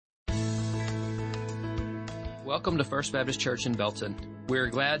Welcome to First Baptist Church in Belton. We are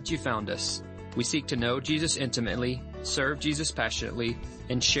glad you found us. We seek to know Jesus intimately, serve Jesus passionately,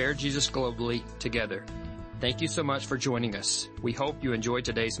 and share Jesus globally together. Thank you so much for joining us. We hope you enjoyed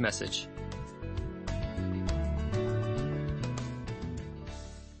today's message.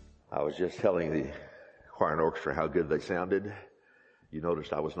 I was just telling the choir and orchestra how good they sounded. You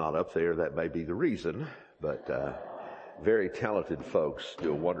noticed I was not up there. That may be the reason, but very talented folks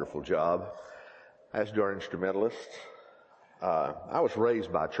do a wonderful job, as do our instrumentalists. I was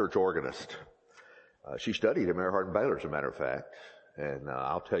raised by a church organist. She studied at Mary Hardin Baylor, as a matter of fact, and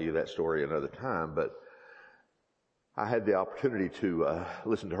I'll tell you that story another time, but I had the opportunity to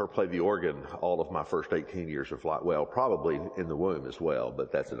listen to her play the organ all of my first 18 years of life. Well, probably in the womb as well,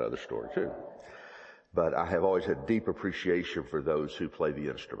 but that's another story too. But I have always had deep appreciation for those who play the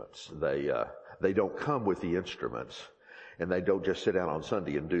instruments. They don't come with the instruments, and they don't just sit down on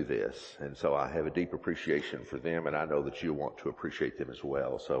Sunday and do this. And so I have a deep appreciation for them, and I know that you want to appreciate them as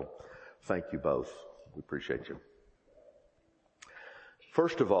well. So thank you both. We appreciate you.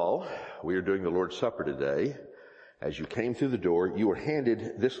 First of all, we are doing the Lord's Supper today. As you came through the door, you were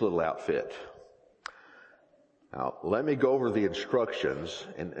handed this little outfit. Now, let me go over the instructions,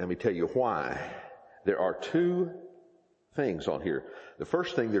 and let me tell you why. There are two things on here. The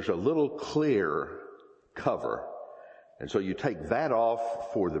first thing, there's a little clear cover. And so you take that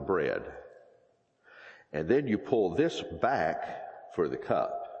off for the bread. And then you pull this back for the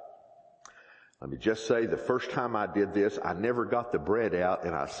cup. Let me just say, the first time I did this, I never got the bread out,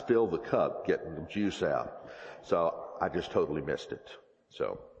 and I spilled the cup getting the juice out. So I just totally missed it.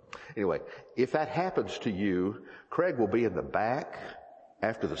 So anyway, if that happens to you, Craig will be in the back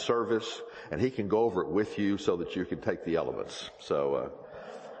after the service, and he can go over it with you so that you can take the elements. So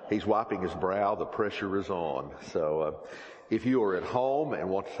he's wiping his brow. The pressure is on. So if you are at home and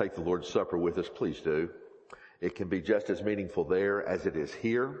want to take the Lord's Supper with us, please do. It can be just as meaningful there as it is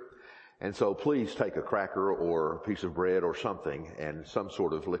here. And so please take a cracker or a piece of bread or something and some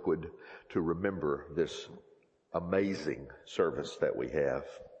sort of liquid to remember this amazing service that we have.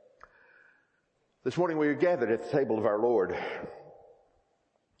 This morning we are gathered at the table of our Lord.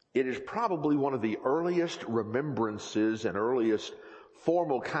 It is probably one of the earliest remembrances and earliest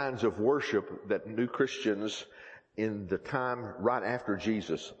formal kinds of worship that new Christians in the time right after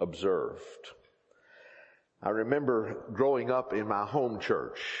Jesus observed. I remember growing up in my home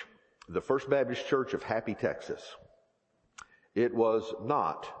church, the First Baptist Church of Happy, Texas. It was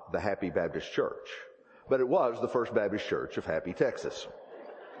not the Happy Baptist Church, but it was the First Baptist Church of Happy, Texas.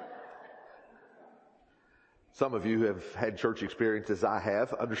 Some of you who have had church experiences I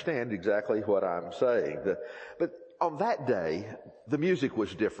have understand exactly what I'm saying. But on that day, the music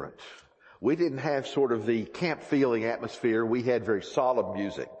was different. We didn't have sort of the camp feeling atmosphere. We had very solemn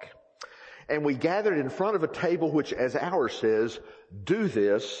music. And we gathered in front of a table which, as ours says, do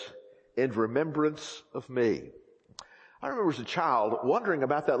this in remembrance of me. I remember as a child wondering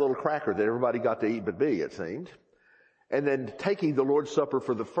about that little cracker that everybody got to eat but me, it seemed. And then taking the Lord's Supper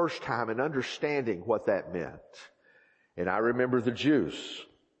for the first time and understanding what that meant. And I remember the juice.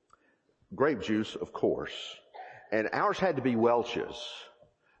 Grape juice, of course. And ours had to be Welch's.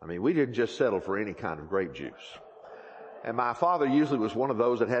 I mean, we didn't just settle for any kind of grape juice. And my father usually was one of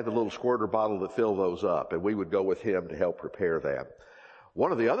those that had the little squirter bottle that filled those up. And we would go with him to help prepare that.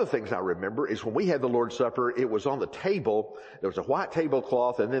 One of the other things I remember is when we had the Lord's Supper, it was on the table. There was a white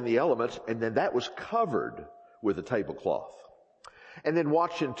tablecloth and then the elements, and then that was covered with a tablecloth. And then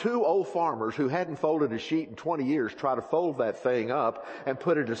watching two old farmers who hadn't folded a sheet in 20 years try to fold that thing up and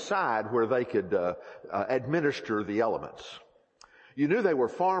put it aside where they could administer the elements. You knew they were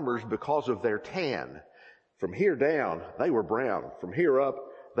farmers because of their tan. From here down, they were brown. From here up,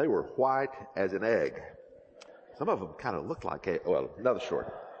 they were white as an egg. Some of them kind of looked like another story.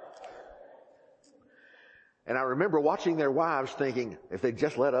 And I remember watching their wives thinking, if they'd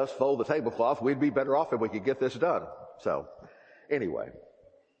just let us fold the tablecloth, we'd be better off if we could get this done. So, anyway.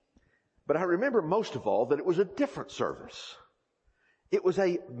 But I remember most of all that it was a different service. It was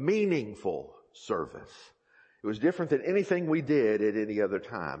a meaningful service. It was different than anything we did at any other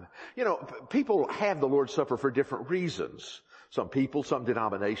time. You know, people have the Lord's Supper for different reasons. Some people, some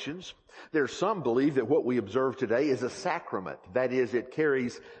denominations. There's some believe that what we observe today is a sacrament. That is, it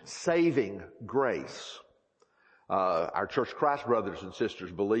carries saving grace. Our Church of Christ brothers and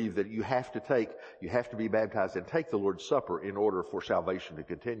sisters believe that you have to be baptized and take the Lord's Supper in order for salvation to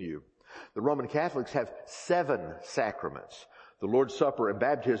continue. The Roman Catholics have 7 sacraments. The Lord's Supper and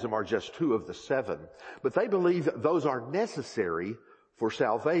baptism are just 2 of the 7. But they believe that those are necessary for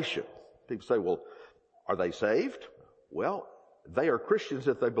salvation. People say, well, are they saved? Well, they are Christians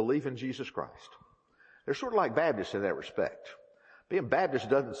if they believe in Jesus Christ. They're sort of like Baptists in that respect. Being Baptist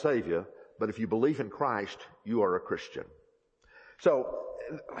doesn't save you, but if you believe in Christ, you are a Christian. So,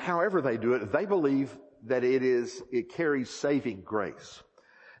 however they do it, they believe that it carries saving grace.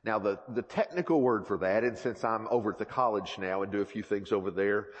 Now, the technical word for that, and since I'm over at the college now and do a few things over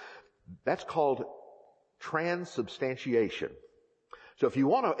there, that's called transubstantiation. So if you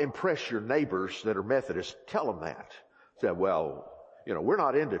want to impress your neighbors that are Methodists, tell them that. Say, well, we're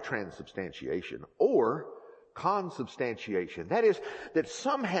not into transubstantiation or consubstantiation. That is, that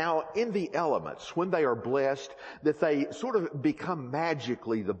somehow in the elements, when they are blessed, that they sort of become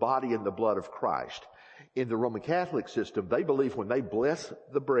magically the body and the blood of Christ. In the Roman Catholic system, they believe when they bless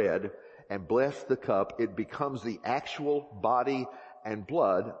the bread and bless the cup, it becomes the actual body and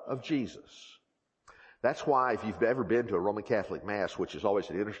blood of Jesus. That's why if you've ever been to a Roman Catholic Mass, which is always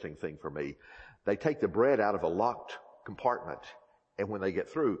an interesting thing for me, they take the bread out of a locked compartment, and when they get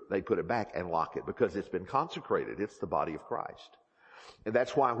through, they put it back and lock it because it's been consecrated. It's the body of Christ. And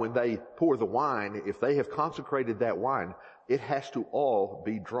that's why when they pour the wine, if they have consecrated that wine, it has to all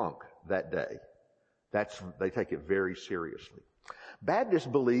be drunk that day. They take it very seriously. Baptists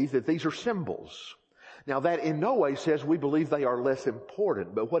believe that these are symbols. Now that in no way says we believe they are less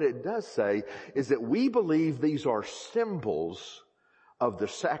important, but what it does say is that we believe these are symbols of the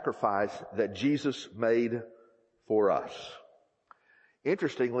sacrifice that Jesus made for us.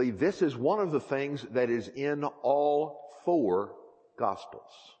 Interestingly, this is one of the things that is in all four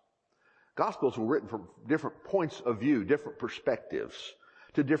Gospels. Gospels were written from different points of view, different perspectives,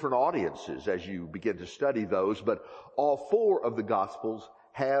 to different audiences as you begin to study those, but all four of the Gospels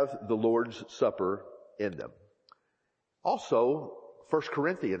have the Lord's Supper in them. Also, 1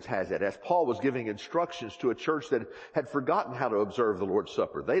 Corinthians has it, as Paul was giving instructions to a church that had forgotten how to observe the Lord's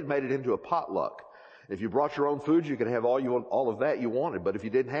Supper. They had made it into a potluck. If you brought your own food, you could have all of that you wanted, but if you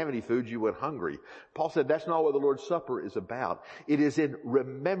didn't have any food, you went hungry. Paul said that's not what the Lord's Supper is about. It is in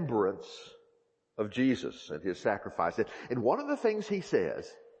remembrance of Jesus and his sacrifice. And one of the things he says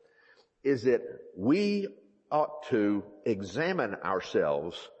is that we ought to examine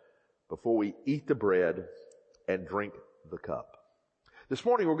ourselves before we eat the bread and drink the cup. This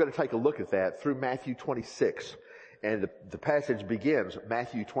morning we're going to take a look at that through Matthew 26. And the passage begins,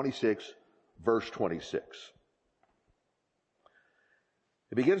 Matthew 26, verse 26.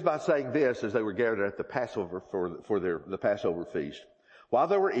 It begins by saying this as they were gathered at the Passover for the Passover feast. While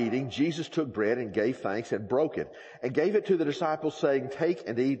they were eating, Jesus took bread and gave thanks and broke it and gave it to the disciples saying, "Take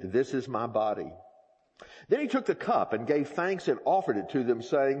and eat, this is my body." Then he took the cup and gave thanks and offered it to them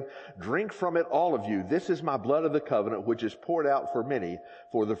saying, "Drink from it all of you. This is my blood of the covenant which is poured out for many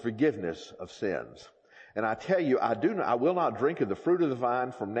for the forgiveness of sins. And I tell you, I will not drink of the fruit of the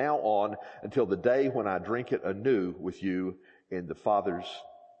vine from now on until the day when I drink it anew with you in the Father's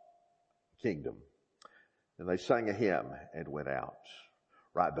kingdom." And they sang a hymn and went out.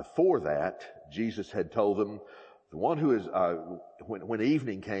 Right before that, Jesus had told them, the one who is, when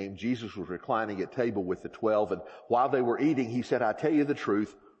evening came, Jesus was reclining at table with the 12, and while they were eating, he said, "I tell you the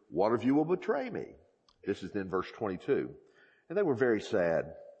truth, one of you will betray me." This is in verse 22. And they were very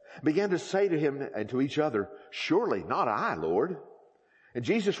sad, began to say to him and to each other, "Surely not I, Lord." And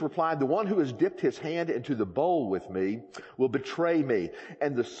Jesus replied, "The one who has dipped his hand into the bowl with me will betray me,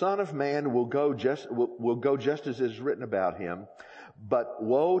 and the Son of Man will go just as is written about him. But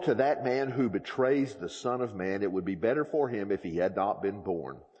woe to that man who betrays the Son of Man. It would be better for him if he had not been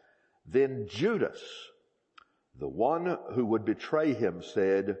born." Then Judas, the one who would betray him,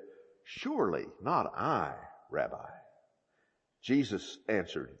 said, "Surely not I, Rabbi." Jesus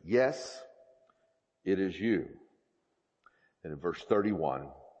answered, "Yes, it is you." And in verse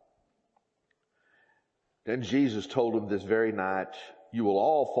 31, then Jesus told him, "This very night you will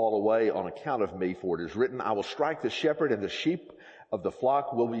all fall away on account of me, for it is written, I will strike the shepherd and the sheep of the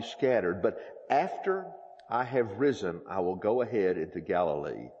flock will be scattered. But after I have risen, I will go ahead into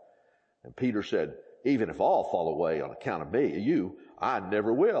Galilee." And Peter said, "Even if all fall away on account of me, I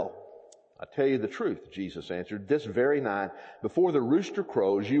never will." "I tell you the truth," Jesus answered, "this very night, before the rooster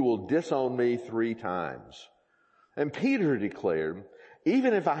crows, you will disown me 3 times. And Peter declared,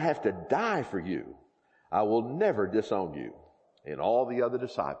 "Even if I have to die for you, I will never disown you." And all the other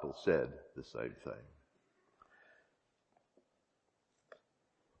disciples said the same thing.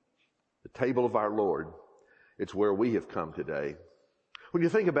 The table of our Lord, it's where we have come today. When you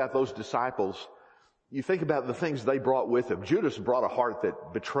think about those disciples, you think about the things they brought with them. Judas brought a heart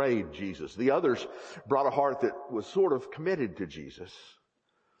that betrayed Jesus. The others brought a heart that was sort of committed to Jesus.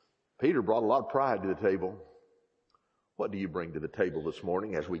 Peter brought a lot of pride to the table. What do you bring to the table this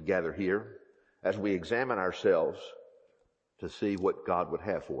morning as we gather here, as we examine ourselves to see what God would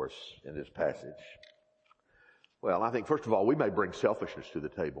have for us in this passage? Well, I think first of all, we may bring selfishness to the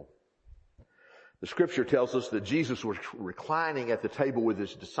table. The scripture tells us that Jesus was reclining at the table with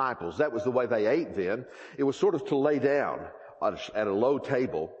his disciples. That was the way they ate then. It was sort of to lay down at a low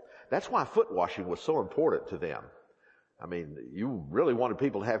table. That's why foot washing was so important to them. I mean, you really wanted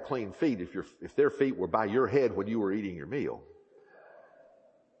people to have clean feet if their feet were by your head when you were eating your meal.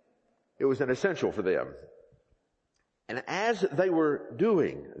 It was an essential for them. And as they were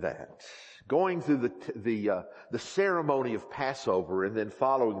doing that, going through the ceremony of Passover and then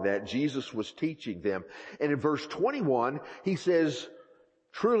following that, Jesus was teaching them. And in verse 21, he says,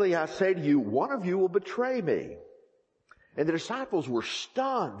 "Truly I say to you, one of you will betray me." And the disciples were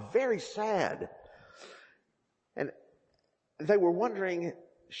stunned, very sad. And they were wondering,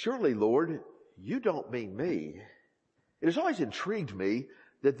 "Surely, Lord, you don't mean me." It has always intrigued me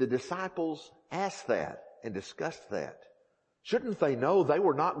that the disciples asked that and discussed that. Shouldn't they know they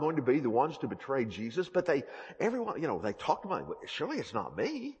were not going to be the ones to betray Jesus? But they talked about it. Surely it's not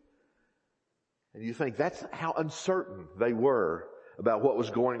me. And you think that's how uncertain they were about what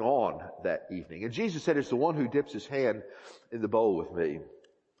was going on that evening. And Jesus said, "It's the one who dips his hand in the bowl with me."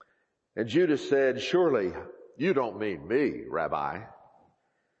 And Judas said, "Surely you don't mean me, Rabbi."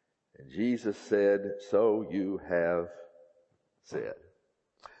 And Jesus said, "So you have said."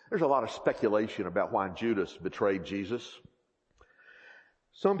 There's a lot of speculation about why Judas betrayed Jesus.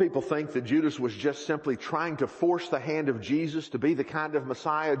 Some people think that Judas was just simply trying to force the hand of Jesus to be the kind of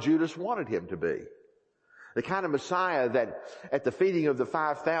Messiah Judas wanted him to be. The kind of Messiah that at the feeding of the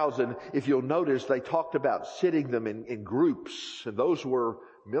 5,000, if you'll notice, they talked about sitting them in groups, and those were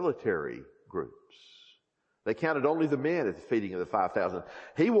military groups. They counted only the men at the feeding of the 5,000.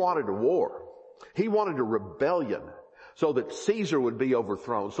 He wanted a war. He wanted a rebellion so that Caesar would be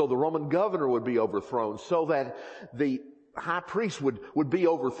overthrown, so the Roman governor would be overthrown, so that the high priest would be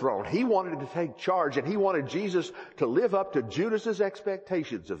overthrown. He wanted to take charge, and he wanted Jesus to live up to Judas's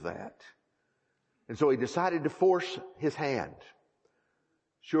expectations of that. And so he decided to force his hand.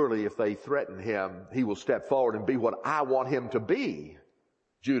 Surely if they threaten him, he will step forward and be what I want him to be,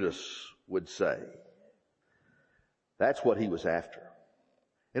 Judas would say. That's what he was after.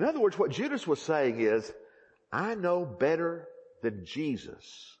 In other words, what Judas was saying is, I know better than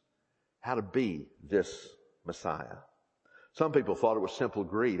Jesus how to be this Messiah. Some people thought it was simple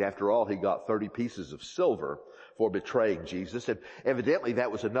greed. After all, he got 30 pieces of silver for betraying Jesus. And evidently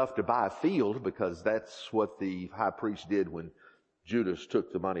that was enough to buy a field, because that's what the high priest did when Judas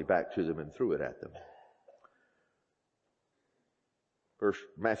took the money back to them and threw it at them.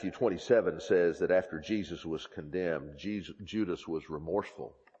 Matthew 27 says that after Jesus was condemned, Judas was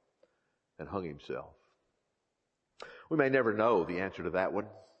remorseful and hung himself. We may never know the answer to that one.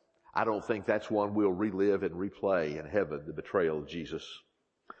 I don't think that's one we'll relive and replay in heaven, the betrayal of Jesus.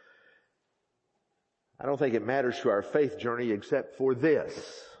 I don't think it matters to our faith journey except for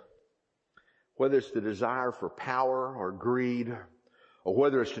this. Whether it's the desire for power or greed, or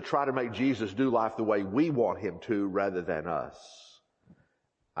whether it's to try to make Jesus do life the way we want him to rather than us,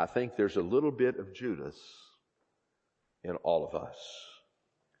 I think there's a little bit of Judas in all of us.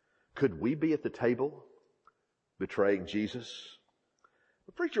 Could we be at the table betraying Jesus?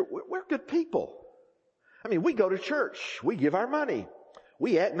 Preacher, we're good people. I mean, we go to church. We give our money.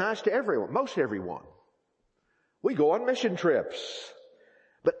 We act nice to everyone, most everyone. We go on mission trips.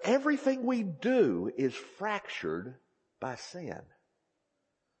 But everything we do is fractured by sin.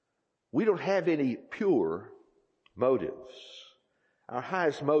 We don't have any pure motives. Our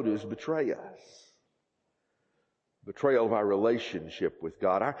highest motives betray us. Betrayal of our relationship with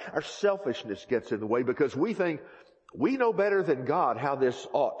God. Our selfishness gets in the way because we think we know better than God how this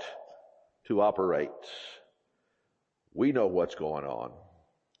ought to operate. We know what's going on.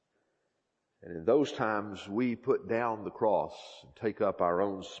 And in those times, we put down the cross and take up our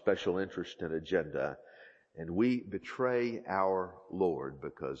own special interest and agenda, and we betray our Lord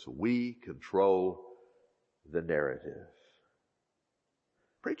because we control the narrative.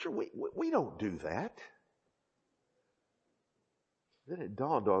 Preacher, we don't do that. Then it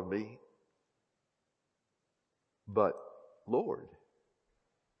dawned on me, but Lord,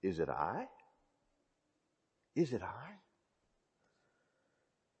 is it I? Is it I?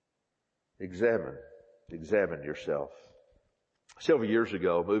 Examine yourself. Several years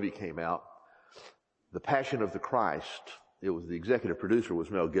ago, a movie came out, The Passion of the Christ. It was, the executive producer was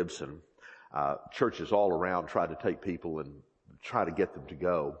Mel Gibson. Churches all around tried to take people and try to get them to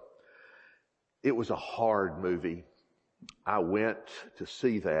go. It was a hard movie. I went to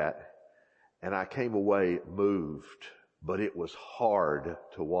see that, and I came away moved, but it was hard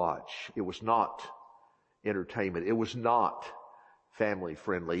to watch. It was not entertainment. It was not family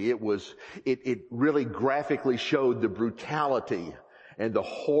friendly. It really graphically showed the brutality and the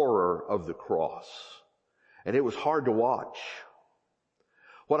horror of the cross. And it was hard to watch.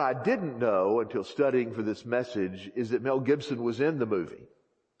 What I didn't know until studying for this message is that Mel Gibson was in the movie.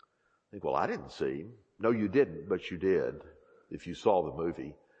 I think, well, I didn't see him. No, you didn't, but you did if you saw the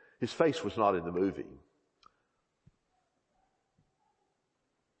movie. His face was not in the movie.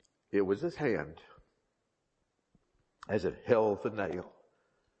 It was his hand as it held the nail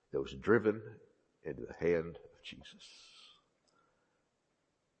that was driven into the hand of Jesus.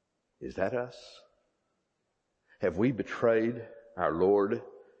 Is that us? Have we betrayed our Lord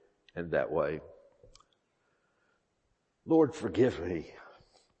in that way? Lord, forgive me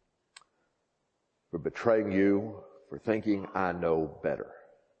for betraying you, for thinking I know better.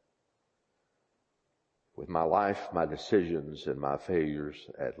 With my life, my decisions, and my failures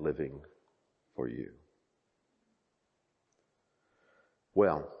at living for you.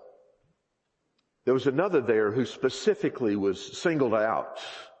 Well, there was another there who specifically was singled out,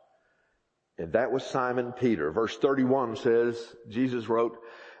 and that was Simon Peter. Verse 31 says, Jesus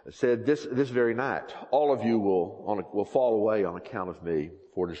said, this very night, all of you will fall away on account of me,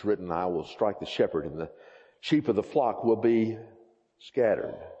 for it is written, I will strike the shepherd, and the sheep of the flock will be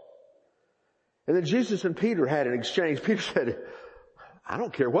scattered. And then Jesus and Peter had an exchange. Peter said, I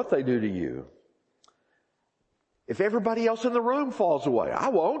don't care what they do to you. If everybody else in the room falls away, I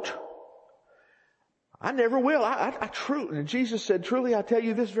won't. I never will. I truly, and Jesus said, truly, I tell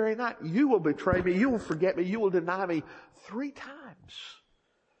you this very night, you will betray me, you will forget me, you will deny me 3 times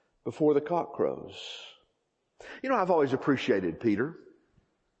before the cock crows. You know, I've always appreciated Peter.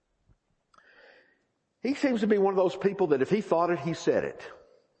 He seems to be one of those people that if he thought it, he said it.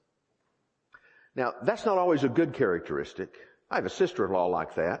 Now, that's not always a good characteristic. I have a sister-in-law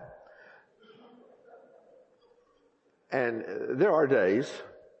like that. And there are days,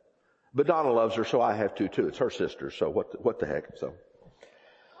 but Donna loves her, so I have to too. It's her sister, so what the heck, so.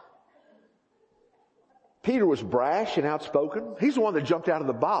 Peter was brash and outspoken. He's the one that jumped out of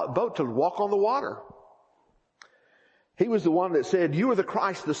the boat to walk on the water. He was the one that said, you are the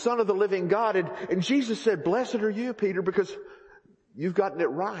Christ, the Son of the living God. And Jesus said, blessed are you, Peter, because you've gotten it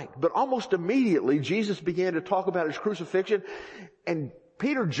right. But almost immediately, Jesus began to talk about his crucifixion, and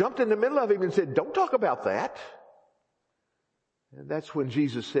Peter jumped in the middle of him and said, don't talk about that. And that's when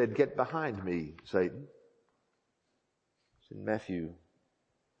Jesus said, get behind me, Satan. It's in Matthew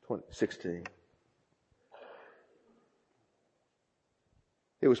 16.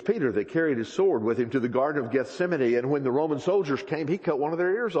 It was Peter that carried his sword with him to the Garden of Gethsemane, and when the Roman soldiers came, he cut one of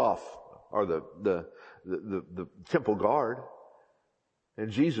their ears off, or the temple guard.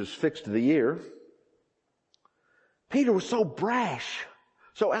 And Jesus fixed the ear. Peter was so brash,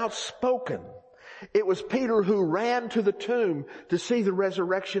 so outspoken. It was Peter who ran to the tomb to see the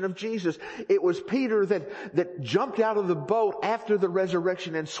resurrection of Jesus. It was Peter that jumped out of the boat after the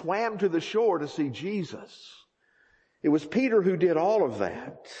resurrection and swam to the shore to see Jesus. It was Peter who did all of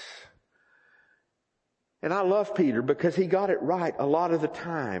that. And I love Peter because he got it right a lot of the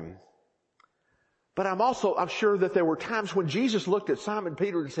time. But I'm sure that there were times when Jesus looked at Simon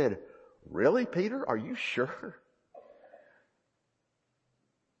Peter and said, really, Peter? Are you sure?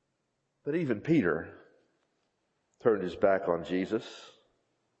 But even Peter turned his back on Jesus.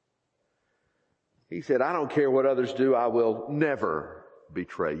 He said, I don't care what others do, I will never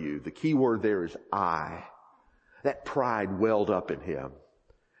betray you. The key word there is I. That pride welled up in him.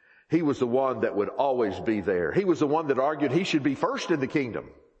 He was the one that would always be there. He was the one that argued he should be first in the kingdom.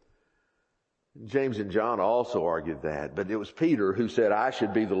 James and John also argued that, but it was Peter who said, I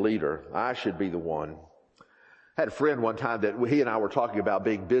should be the leader. I should be the one. I had a friend one time that he and I were talking about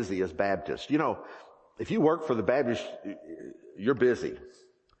being busy as Baptists. You know, if you work for the Baptists, you're busy.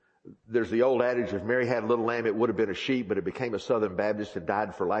 There's the old adage, if Mary had a little lamb, it would have been a sheep, but it became a Southern Baptist and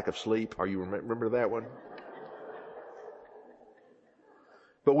died for lack of sleep. Are you remember that one?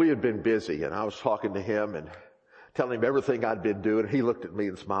 But we had been busy, and I was talking to him and telling him everything I'd been doing. He looked at me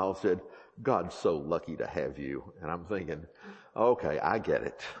and smiled and said, God's so lucky to have you. And I'm thinking, okay, I get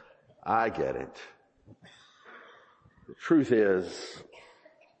it. I get it. The truth is,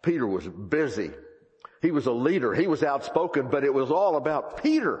 Peter was busy. He was a leader. He was outspoken, but it was all about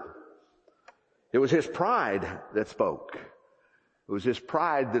Peter. It was his pride that spoke. It was his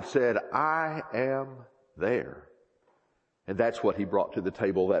pride that said, I am there. And that's what he brought to the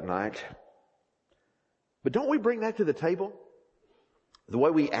table that night. But don't we bring that to the table? The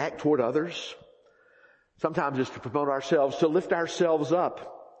way we act toward others? Sometimes it's to promote ourselves, to lift ourselves up.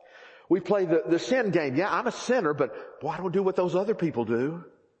 We play the sin game. Yeah, I'm a sinner, but boy, I don't do what those other people do.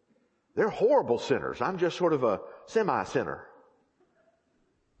 They're horrible sinners. I'm just sort of a semi-sinner.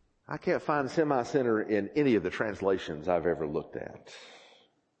 I can't find semi-sinner in any of the translations I've ever looked at.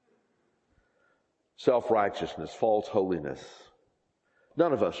 Self-righteousness, false holiness.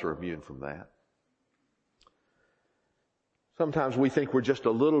 None of us are immune from that. Sometimes we think we're just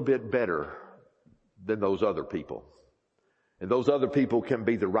a little bit better than those other people. And those other people can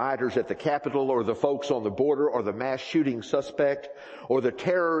be the rioters at the Capitol, or the folks on the border, or the mass shooting suspect, or the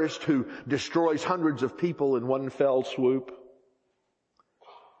terrorist who destroys hundreds of people in one fell swoop.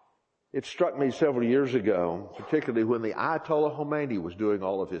 It struck me several years ago, particularly when the Ayatollah Khomeini was doing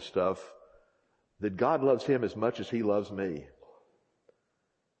all of his stuff, that God loves him as much as he loves me. And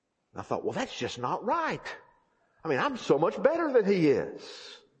I thought, well, that's just not right. I mean, I'm so much better than he is.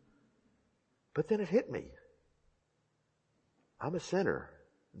 But then it hit me. I'm a sinner,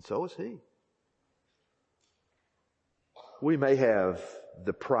 and so is he. We may have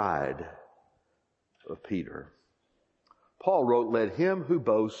the pride of Peter. Paul wrote, let him who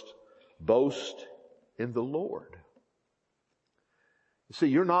boasts, boast in the Lord. You see,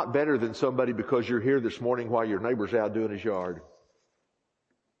 you're not better than somebody because you're here this morning while your neighbor's out doing his yard.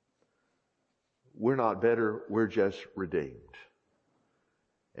 We're not better, we're just redeemed.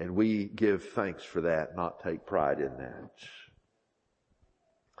 And we give thanks for that, not take pride in that.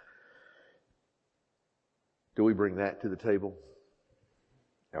 Do we bring that to the table?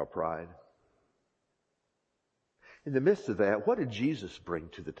 Our pride? In the midst of that, what did Jesus bring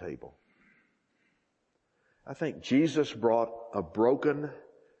to the table? I think Jesus brought a broken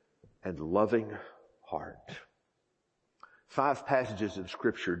and loving heart. 5 passages in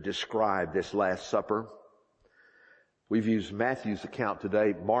Scripture describe this Last Supper. We've used Matthew's account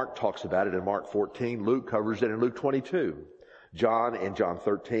today. Mark talks about it in Mark 14. Luke covers it in Luke 22. John in John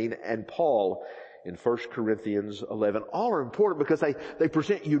 13. And Paul in 1 Corinthians 11. All are important because they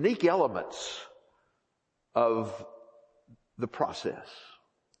present unique elements of the process.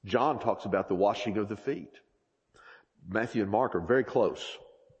 John talks about the washing of the feet. Matthew and Mark are very close.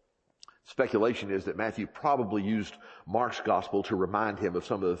 Speculation is that Matthew probably used Mark's gospel to remind him of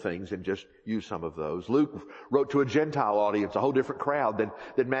some of the things and just used some of those. Luke wrote to a Gentile audience, a whole different crowd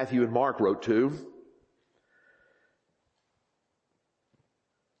than Matthew and Mark wrote to.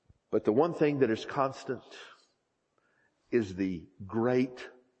 But the one thing that is constant is the great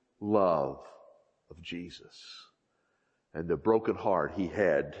love of Jesus and the broken heart he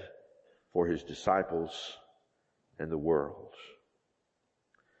had for his disciples and the world.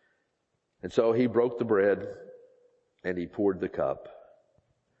 And so he broke the bread and he poured the cup.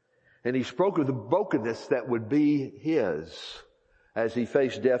 And he spoke of the brokenness that would be his as he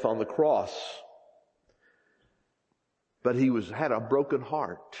faced death on the cross. But he had a broken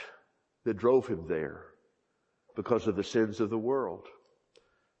heart that drove him there because of the sins of the world,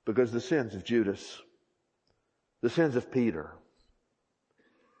 because of the sins of Judas, the sins of Peter,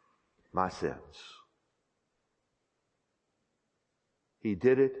 my sins. He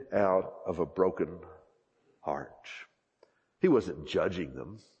did it out of a broken heart. He wasn't judging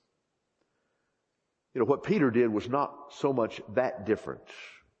them. You know, what Peter did was not so much that different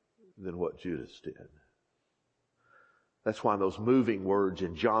than what Judas did. That's why those moving words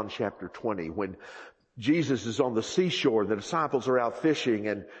in John chapter 20, when Jesus is on the seashore, the disciples are out fishing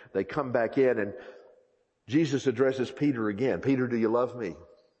and they come back in and Jesus addresses Peter again. Peter, do you love me?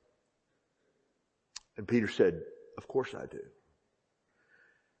 And Peter said, of course I do.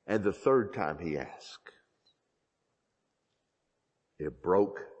 And the third time he asked, it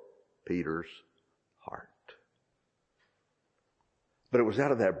broke Peter's heart. But it was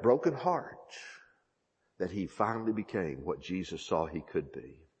out of that broken heart that he finally became what Jesus saw he could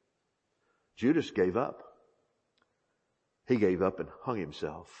be. Judas gave up. He gave up and hung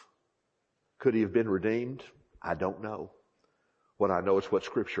himself. Could he have been redeemed? I don't know. What I know is what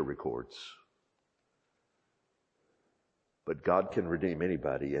Scripture records. But God can redeem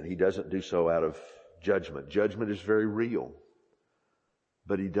anybody, and he doesn't do so out of judgment. Judgment is very real.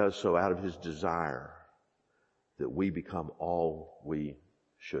 But he does so out of his desire that we become all we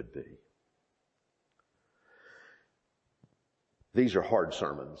should be. These are hard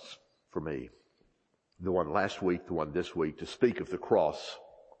sermons for me. The one last week, the one this week, to speak of the cross,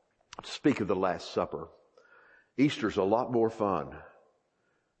 to speak of the Last Supper. Easter's a lot more fun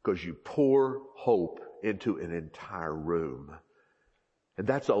because you pour hope into an entire room. And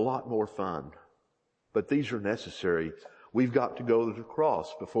that's a lot more fun. But these are necessary. We've got to go to the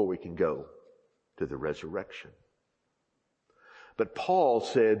cross before we can go to the resurrection. But Paul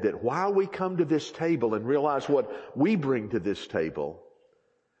said that while we come to this table and realize what we bring to this table,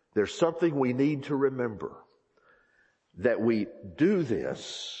 there's something we need to remember. That we do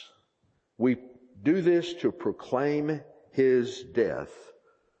this to proclaim his death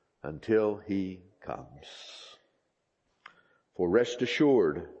until he comes. For rest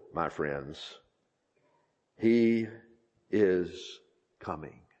assured, my friends, he is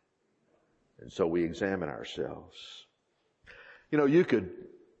coming. And so we examine ourselves. You know, you could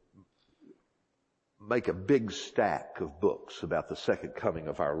make a big stack of books about the second coming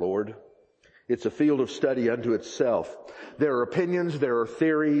of our Lord. It's a field of study unto itself. There are opinions, there are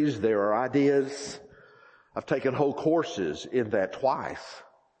theories, there are ideas. I've taken whole courses in that twice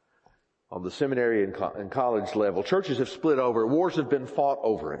on the seminary and college level. Churches have split over it. Wars have been fought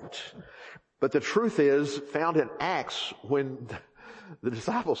over it. But the truth is found in Acts when the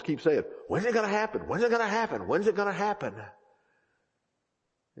disciples keep saying, when's it going to happen? When's it going to happen? When's it going to happen?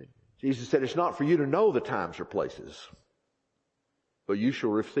 Jesus said, it's not for you to know the times or places, but you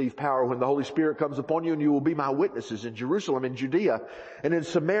shall receive power when the Holy Spirit comes upon you, and you will be my witnesses in Jerusalem, in Judea, and in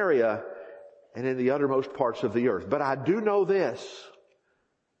Samaria, and in the uttermost parts of the earth. But I do know this,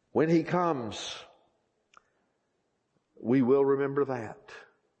 when he comes, we will remember that.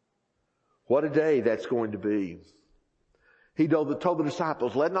 What a day that's going to be. He told the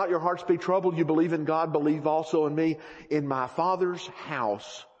disciples, let not your hearts be troubled. You believe in God, believe also in me. In my Father's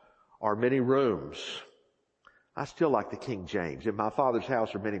house are many rooms. I still like the King James. In my Father's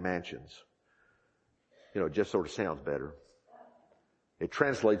house are many mansions. You know, it just sort of sounds better. It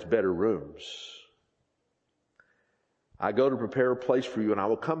translates better rooms. I go to prepare a place for you, and I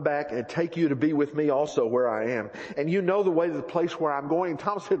will come back and take you to be with me also where I am. And you know the way to the place where I'm going. And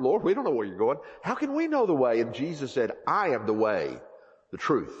Thomas said, Lord, we don't know where you're going. How can we know the way? And Jesus said, I am the way, the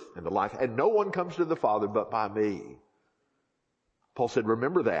truth, and the life. And no one comes to the Father but by me. Paul said,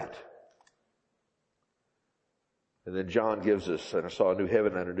 remember that. And then John gives us, and I saw a new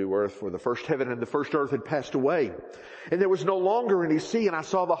heaven and a new earth, for the first heaven and the first earth had passed away. And there was no longer any sea, and I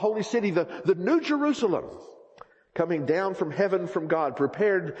saw the holy city, the new Jerusalem, coming down from heaven from God,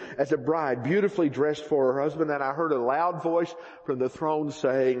 prepared as a bride, beautifully dressed for her husband. And I heard a loud voice from the throne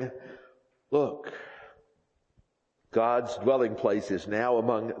saying, look, God's dwelling place is now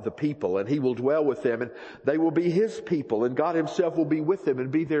among the people, and he will dwell with them, and they will be his people, and God himself will be with them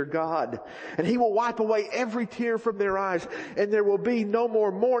and be their God. And he will wipe away every tear from their eyes, and there will be no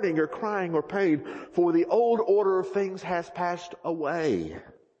more mourning or crying or pain, for the old order of things has passed away.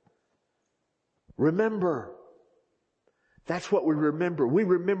 Remember. That's what we remember. We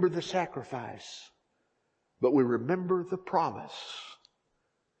remember the sacrifice, but we remember the promise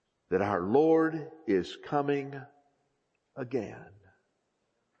that our Lord is coming again.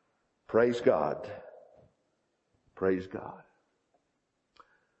 Praise God. Praise God.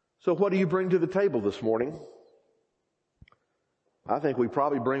 So what do you bring to the table this morning? I think we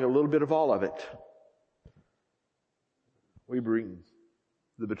probably bring a little bit of all of it. We bring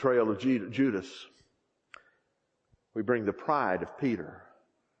the betrayal of Judas. We bring the pride of Peter.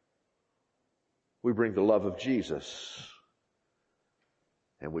 We bring the love of Jesus.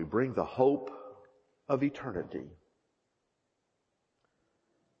 And we bring the hope of eternity.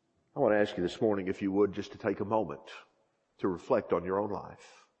 I want to ask you this morning, if you would, just to take a moment to reflect on your own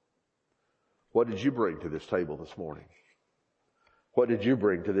life. What did you bring to this table this morning? What did you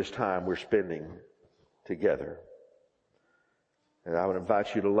bring to this time we're spending together? And I would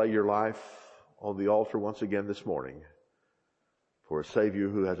invite you to lay your life on the altar once again this morning for a Savior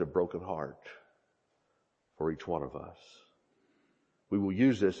who has a broken heart for each one of us. We will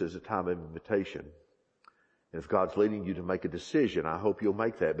use this as a time of invitation. And if God's leading you to make a decision, I hope you'll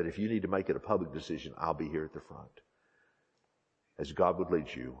make that. But if you need to make it a public decision, I'll be here at the front. As God would lead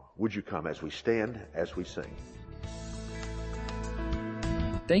you, would you come as we stand, as we sing?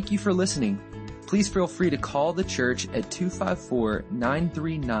 Thank you for listening. Please feel free to call the church at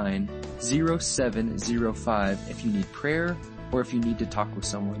 254-939-0705 if you need prayer or if you need to talk with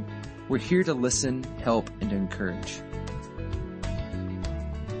someone. We're here to listen, help, and encourage.